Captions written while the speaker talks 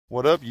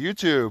What up,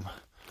 YouTube?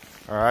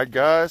 All right,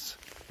 guys,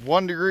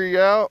 1 degree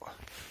out,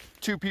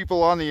 2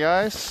 people on the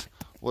ice.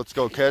 Let's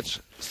go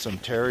catch some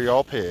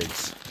Tarryall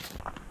pigs.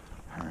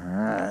 All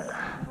right,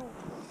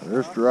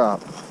 there's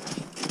Trout.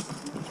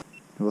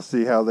 We'll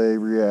see how they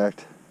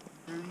react.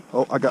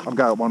 Oh, I've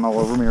got one all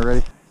over me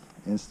already,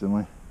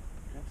 instantly.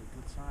 That's a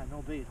good sign.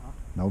 No bait, huh?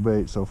 No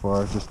bait so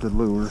far, just a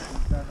lure.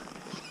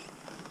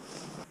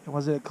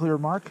 Was it a clear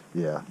mark?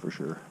 Yeah, for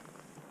sure.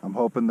 I'm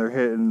hoping they're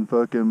hitting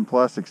fucking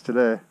plastics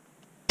today.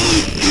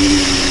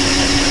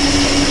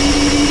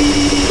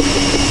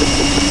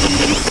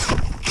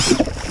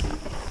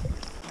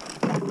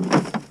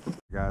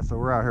 Guys, so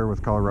we're out here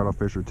with Colorado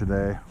Fisher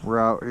today. We're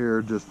out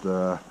here just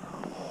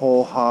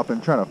hole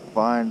hopping, trying to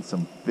find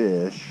some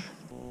fish.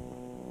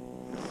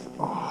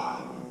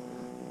 Oh,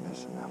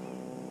 missing them.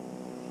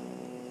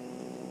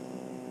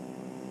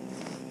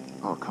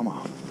 Oh, come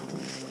on.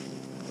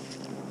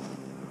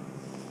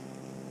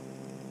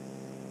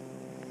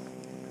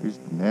 He's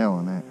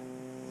nailing it.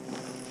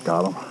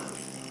 Got him.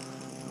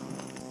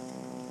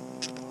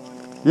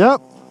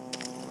 Yep.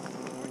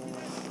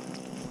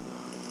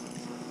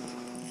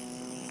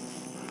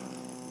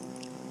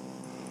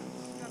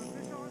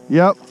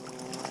 Yep.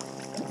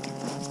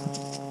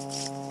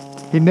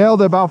 He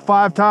nailed it about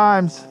 5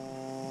 times.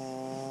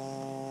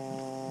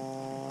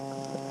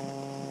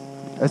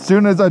 As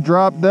soon as I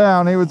dropped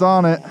down, he was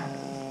on it.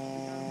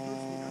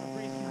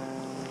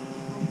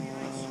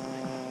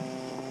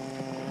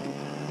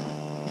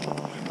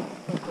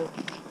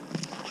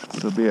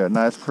 This will be a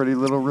nice, pretty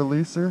little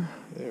releaser.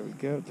 There we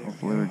go.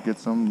 Hopefully we get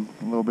some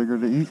a little bigger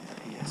to eat.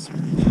 Yes, sir.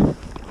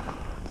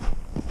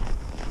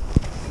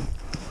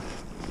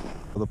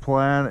 The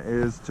plan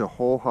is to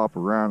hole hop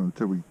around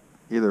until we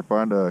either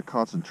find a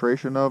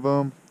concentration of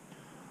them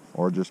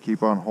or just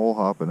keep on hole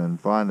hopping and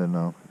finding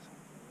them.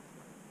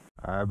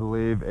 I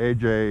believe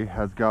AJ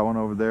has got one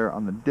over there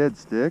on the dead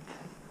stick.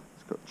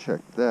 Let's go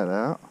check that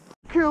out.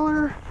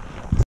 Killer!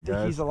 Think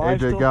he's alive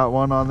AJ still? got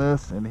one on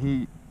this and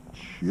he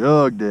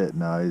chugged it.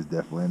 No, he's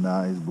definitely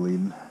not. He's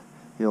bleeding.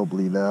 He'll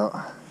bleed out.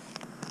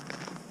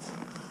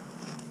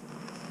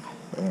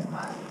 Bam.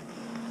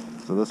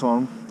 So this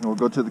one will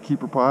go to the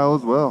keeper pile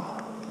as well.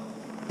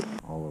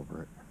 All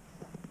over it.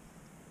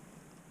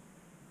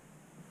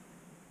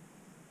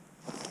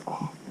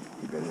 Oh,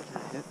 you got it.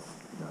 Hit.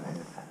 You got a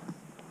hit.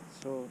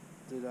 So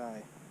did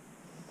I.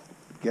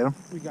 Get him?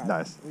 We got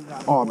nice. It. We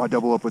got Oh, I might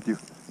double up with you.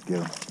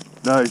 Get him.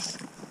 Nice.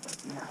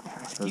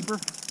 Keeper?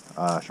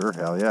 Sure,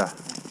 hell yeah.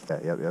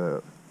 Yeah.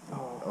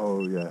 Oh.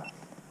 Oh yeah.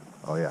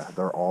 Oh yeah,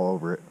 they're all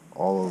over it.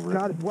 All over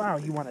Got it. it. Wow,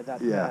 you wanted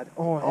that Yeah. bad.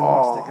 Oh, I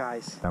lost it,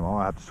 guys. I'm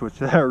gonna have to switch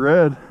to that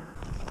red.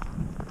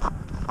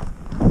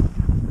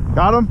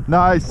 Got him?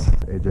 Nice.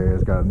 AJ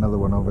has got another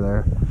one over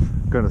there.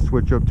 Gonna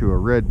switch up to a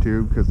red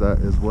tube because that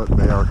is what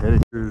they are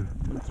hitting.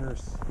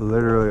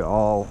 Literally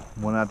all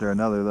one after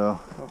another though.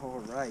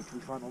 All right, we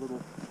found a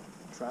little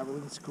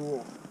traveling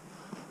school.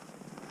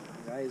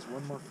 Guys,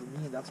 one more for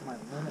me. That's my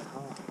limit,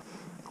 huh?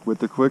 With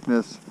the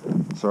quickness.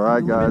 It's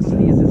alright, guys.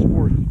 Is this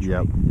 4 each? Yep,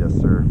 Right? yes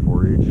sir,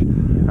 4 each.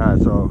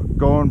 Alright, so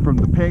going from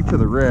the pink to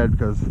the red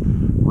because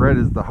red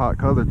is the hot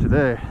color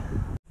today.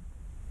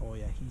 Oh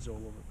yeah, he's all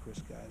over Chris,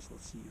 guys.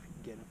 Let's see if we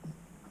can get him.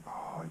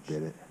 Oh, I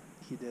did it.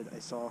 He did. I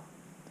saw.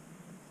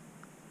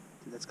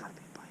 Dude, that's gotta be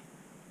a bite.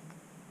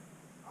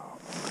 Oh,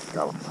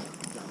 got him.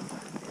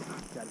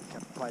 Gotta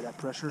apply that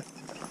pressure.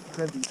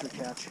 Transducer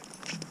catch.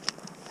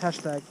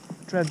 Hashtag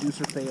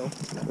transducer fail.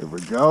 There we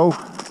go.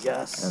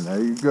 Yes. And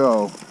there you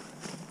go.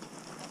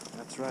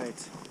 That's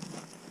right.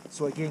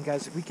 So again,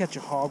 guys, if we catch a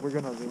hog, we're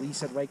gonna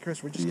release it, right,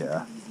 Chris? We're just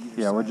Yeah. keeping these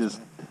either Yeah, we're side, just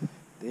right?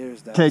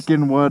 There's that.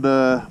 taking what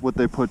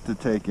they put to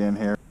take in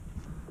here.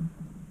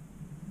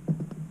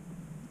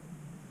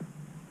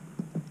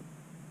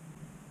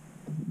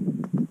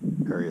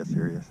 Here he is,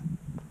 here he is.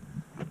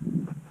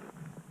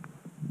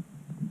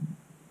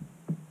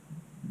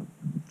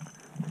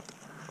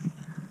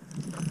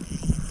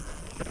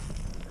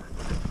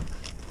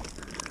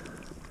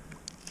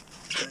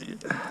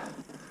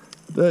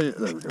 There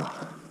we go.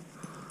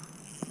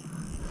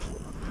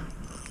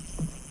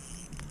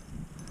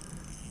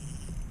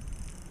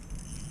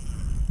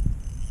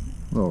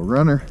 Little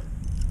runner.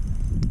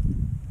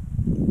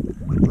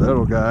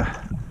 Little guy,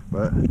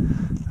 but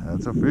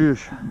that's a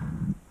fish.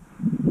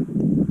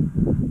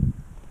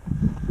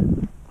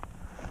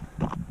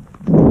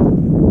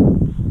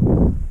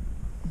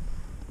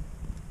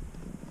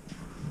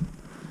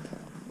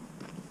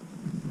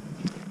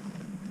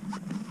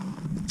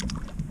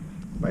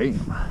 Bam.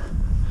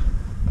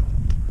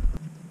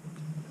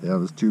 Yeah,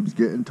 this tube's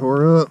getting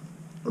tore up.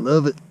 I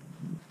love it.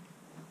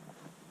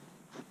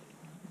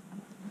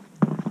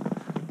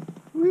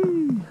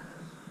 Whee.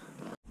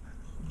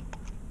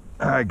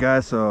 Alright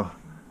guys, so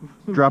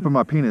dropping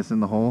my penis in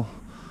the hole.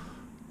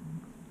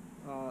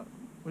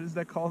 What is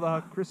that called,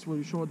 Chris? Will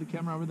you show the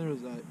camera over there?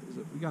 Is it?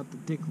 We got the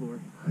dick lure.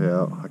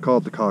 Yeah, I call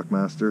it the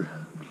cockmaster.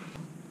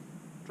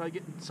 Try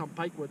getting some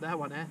pike with that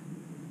one, eh?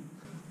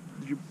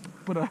 Did you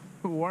put a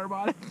worm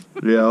on it?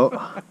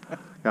 Yeah.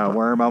 Got a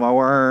worm on my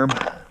worm.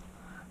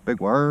 Big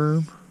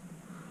worm.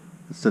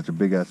 It's such a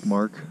big ass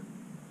mark.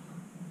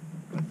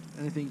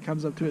 Anything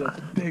comes up to it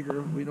that's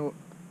bigger, we don't.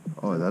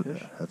 Oh,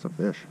 Fish? that's a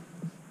fish.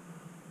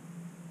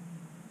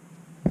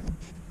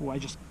 Oh, I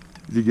just.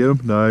 Did you get him?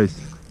 Nice.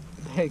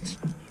 Thanks.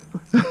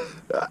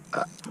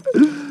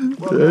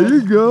 There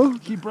you go.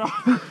 Keep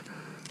rocking.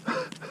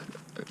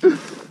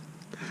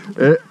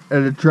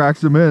 And it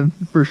tracks him in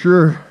for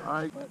sure.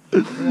 Alright, but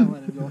we're gonna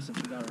let him go since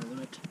we got our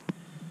limit.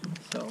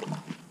 So.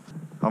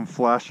 I'm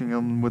flashing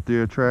him with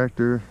the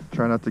attractor.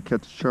 Try not to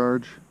catch a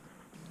charge.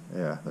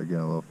 Yeah, they're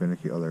getting a little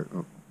finicky. Oh, they're.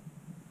 Oh.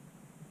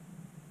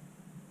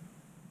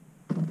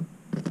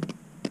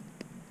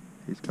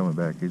 He's coming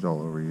back. He's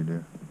all over you,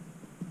 dude.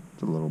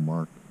 It's a little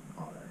mark.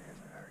 Oh, there he is.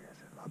 There he is.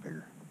 A lot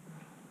bigger.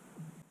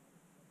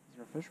 Is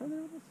there a fish right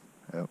there with us?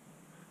 Yep.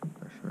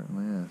 There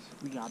certainly is.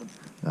 We got him.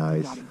 Nice.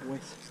 We got him,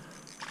 boys.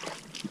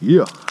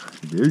 Yeah.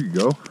 There you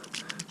go.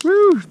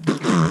 Woo!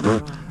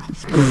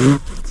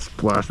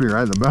 Splashed me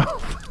right in the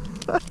mouth.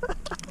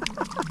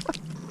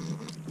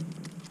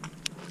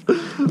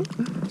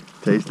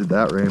 Tasted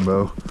that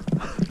rainbow.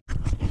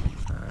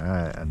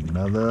 Alright,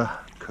 another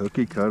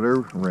cookie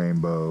cutter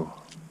rainbow.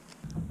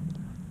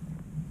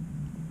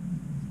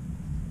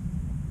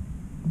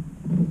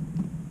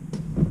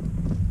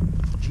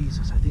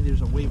 Jesus, I think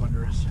there's a wave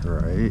under us.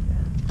 Right.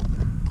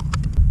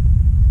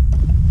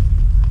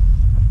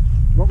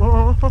 Whoa, whoa,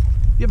 whoa, whoa.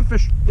 You have a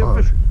fish. You have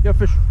a fish. You have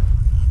a fish.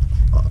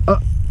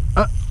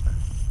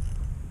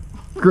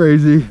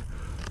 Crazy.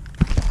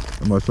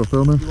 Am I still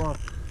filming? You are.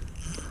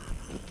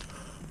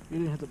 You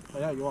didn't hit the. Oh,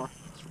 yeah, you are.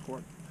 Let's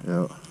record.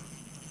 Yeah.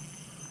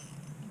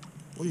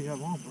 What do you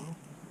have on, bro?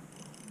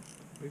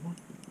 Big one?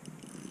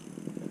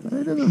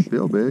 It doesn't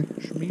feel big.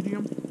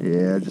 Medium?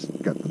 Yeah, I just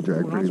got the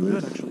drag pretty That's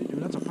loose. good, actually, dude.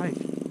 That's a pike.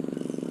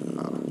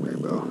 Oh,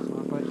 rainbow. It's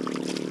not a pike.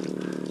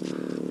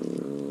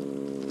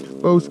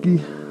 Boski.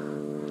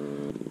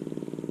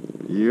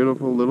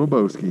 Beautiful little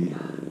boski.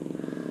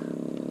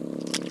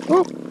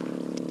 Oh!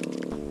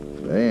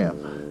 Bam.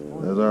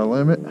 There's our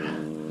limit.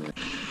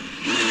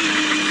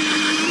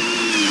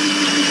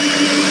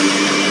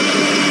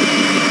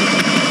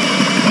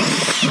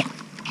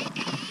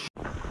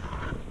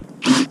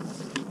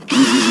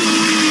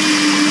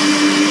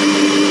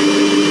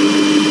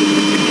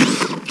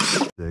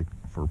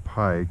 For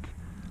pike,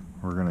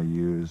 we're going to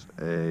use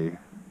a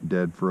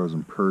dead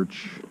frozen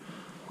perch.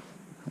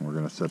 And we're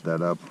going to set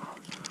that up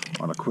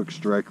on a quick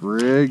strike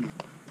rig.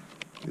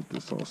 Get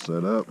this all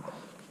set up.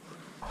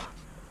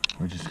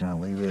 We're just going to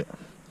leave it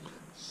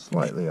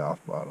slightly off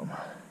bottom.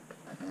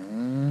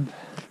 And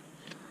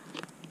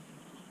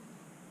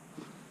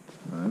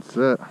that's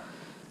it.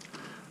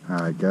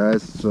 Alright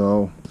guys,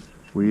 so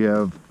we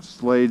have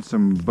slayed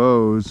some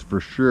bows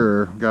for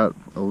sure. Got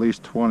at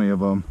least 20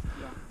 of them.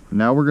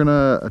 Now we're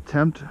gonna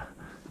attempt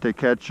to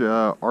catch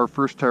our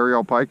first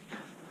Tarryall pike.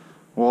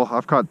 Well,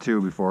 I've caught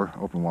two before,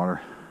 open water,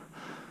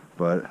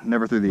 but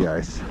never through the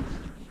ice.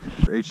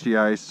 HD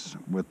ice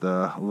with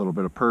a little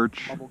bit of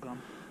perch, Bubblegum.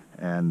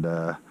 And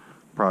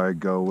probably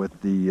go with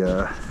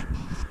the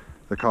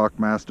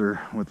Cockmaster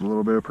with a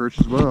little bit of perch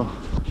as well.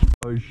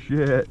 Oh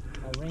shit!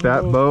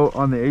 Fat boat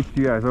on the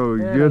HD ice. Oh,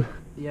 you good?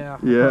 Yeah.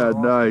 Yeah,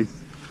 nice,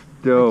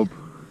 dope.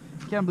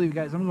 Can't believe,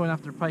 guys, I'm going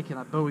after pike and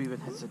that bow even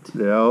hits it.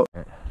 Yeah.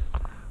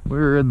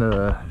 We're in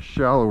the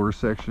shallower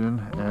section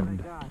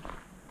and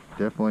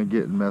definitely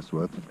getting messed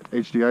with.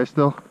 HDI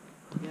still?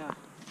 Yeah.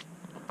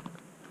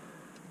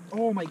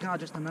 Oh my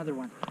god, just another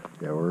one.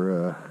 Yeah,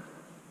 we're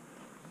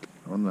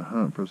on the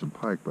hunt for some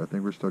pike, but I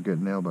think we're still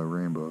getting nailed by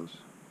rainbows.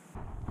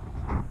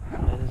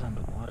 That is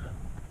underwater.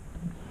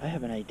 I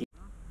have an idea.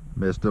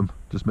 Missed him.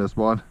 Just missed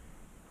one.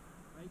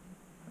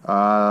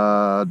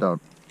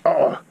 Don't.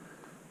 Oh!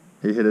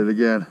 He hit it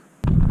again.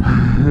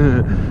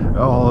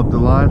 All up the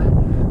line.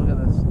 Look at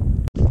this.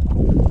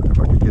 If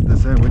I could get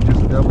this in, we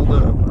just doubled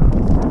up.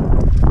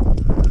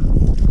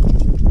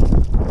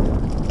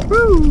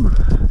 Woo!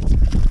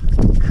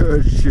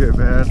 Good shit,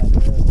 man.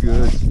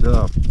 Good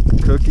stuff.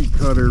 Cookie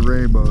cutter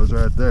rainbows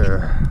right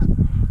there.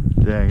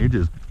 Dang, he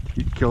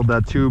killed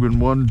that tube in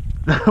one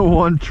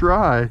one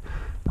try.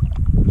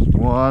 Just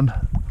one.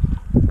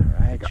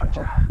 Alright,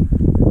 Gotcha.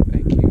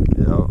 Thank you.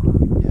 Yep.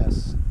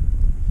 Yes.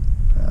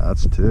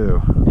 That's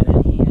two. And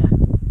then here.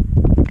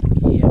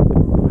 Yeah.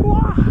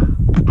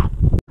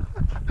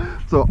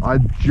 So I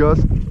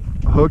just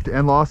hooked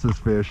and lost this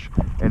fish,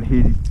 and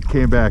he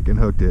came back and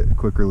hooked it.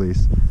 Quick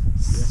release.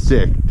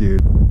 Sick,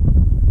 dude.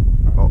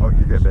 Oh, you're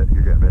getting bit.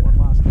 You're getting bit. One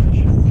last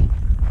fish.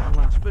 One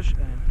last fish,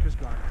 and Chris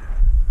got it.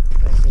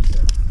 Nice up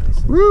there.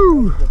 Nice.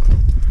 Woo!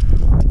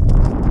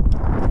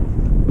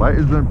 Bite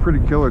has been pretty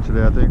killer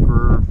today. I think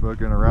we're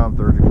fucking around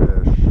 30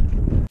 fish.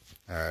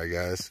 Alright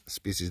guys,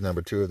 species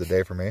number 2 of the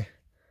day for me.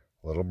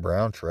 Little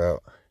brown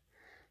trout.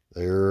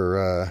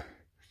 They're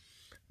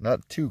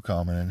not too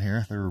common in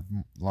here. They're a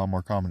lot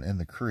more common in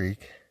the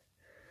creek.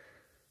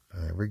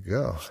 There we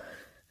go.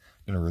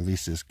 I'm gonna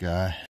release this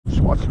guy.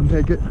 Just watch him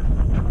take it.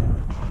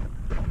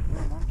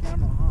 On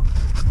camera, huh?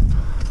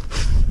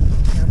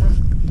 Camera?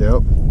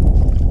 Yep.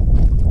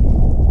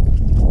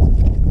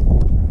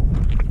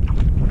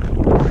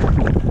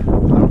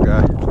 Little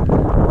guy.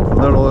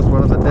 Littlest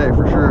one of the day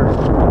for sure.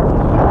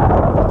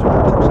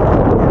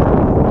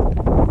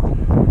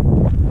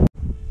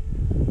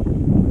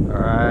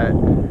 Alright,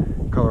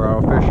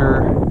 Colorado Fisher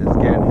is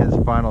getting his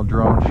final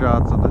drone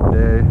shots of the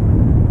day,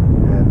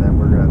 and then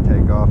we're going to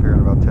take off here in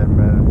about 10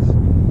 minutes.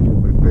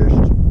 We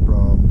fished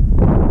from,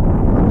 I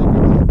think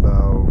it was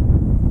about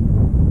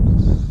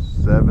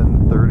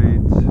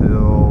 7:30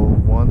 till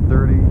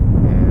 1:30,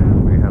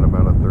 and we had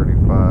about a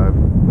 35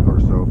 or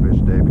so fish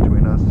day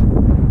between us.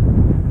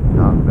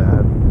 Not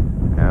bad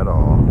at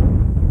all.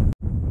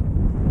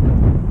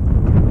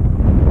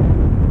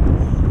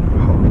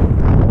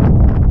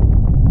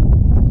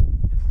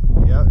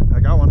 Yeah, I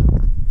got one.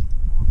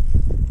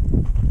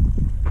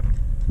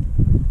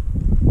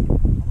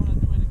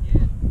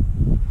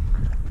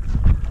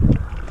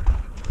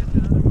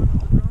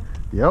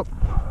 Yep.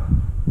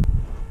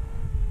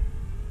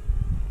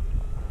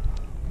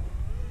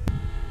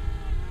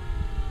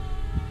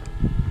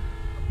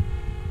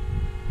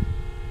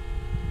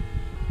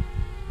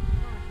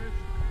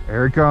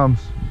 Here he comes.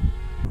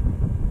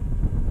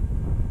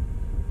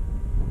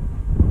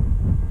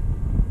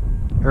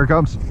 Here he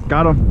comes.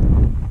 Got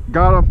him.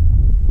 Got him.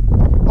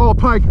 Oh, a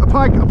pike, a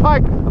pike, a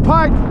pike, a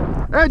pike.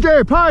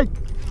 AJ, pike.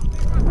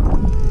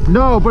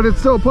 No, but it's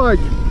still pike.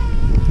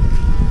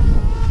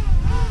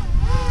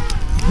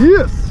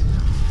 Yes.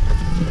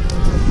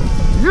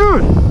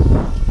 Yes.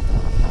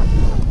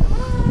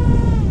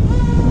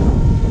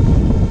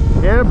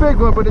 And a big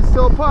one, but it's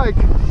still a pike.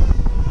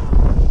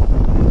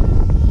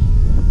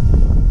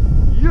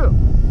 Yeah.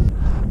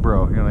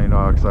 Bro, you don't even know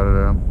how excited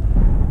I am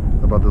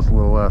about this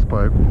little ass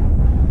pipe.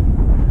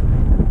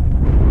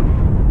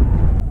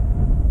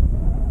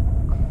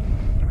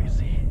 Let me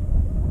see.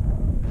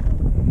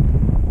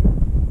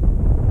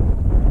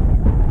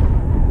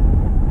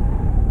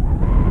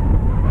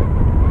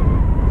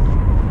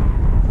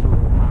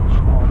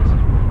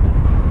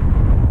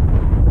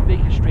 Big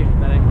straight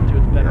from that angle too,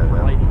 it's better for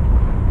lighting.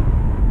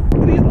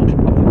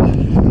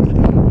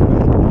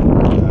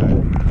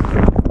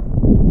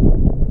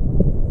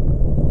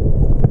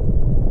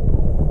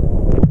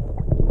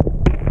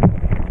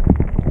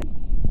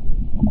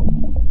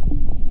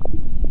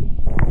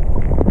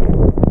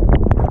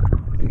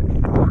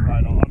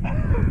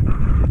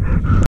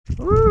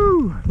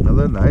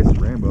 Another nice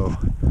rainbow.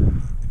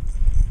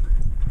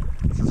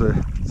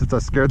 Since I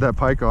scared that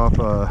pike off,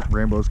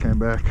 rainbows came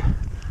back.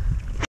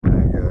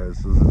 Alright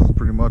guys, so this is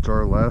pretty much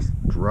our last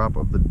drop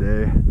of the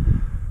day.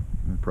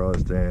 I'm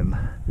probably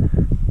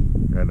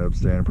ended up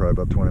staying probably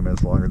about 20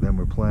 minutes longer than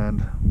we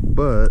planned,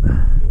 but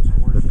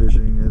the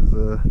fishing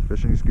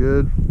is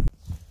good.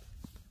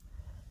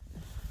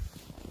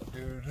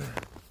 Dude.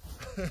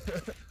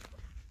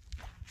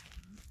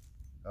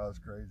 That was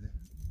crazy.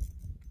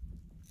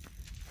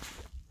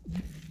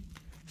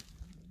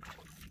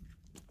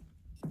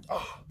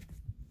 Oh.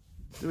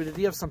 Dude, did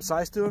he have some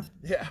size to him?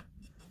 Yeah.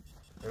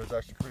 It was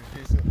actually pretty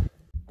decent.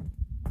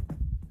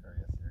 There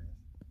he is, there he is.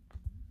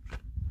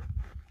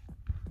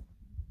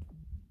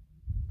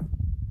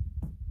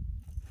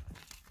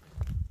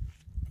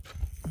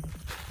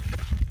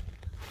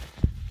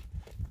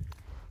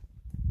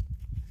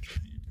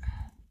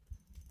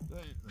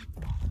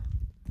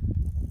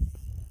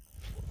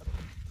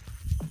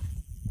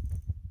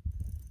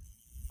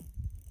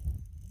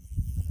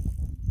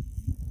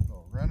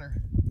 Little runner.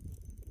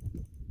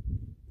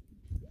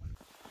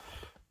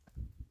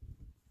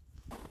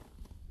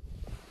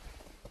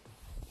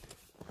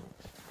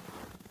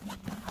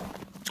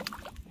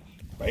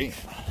 Bam.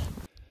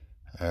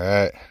 All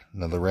right,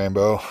 another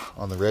rainbow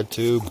on the red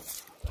tube.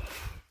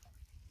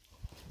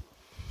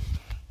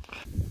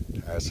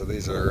 All right, so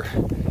these are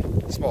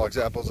small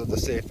examples of the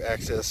safe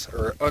access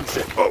or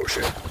unsafe, oh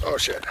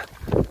shit,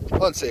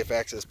 unsafe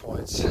access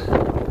points.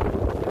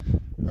 All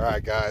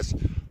right, guys,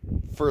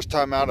 first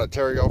time out at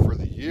Tarryall for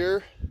the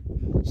year.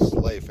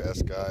 Sleigh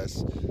fest,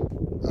 guys.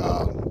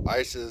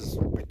 Ice is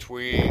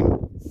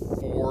between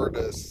 4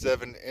 to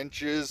 7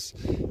 inches,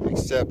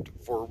 except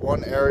for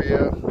one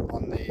area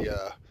on the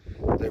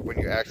when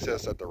you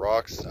access at the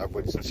rocks. I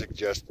would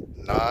suggest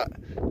not.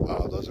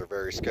 Those are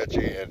very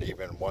sketchy, and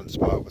even one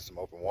spot with some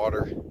open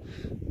water.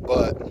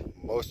 But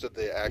most of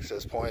the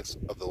access points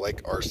of the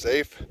lake are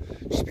safe.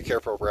 Just be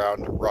careful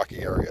around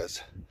rocky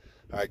areas.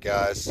 All right,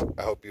 guys,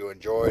 I hope you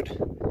enjoyed.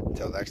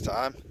 Until next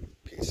time,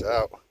 peace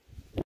out.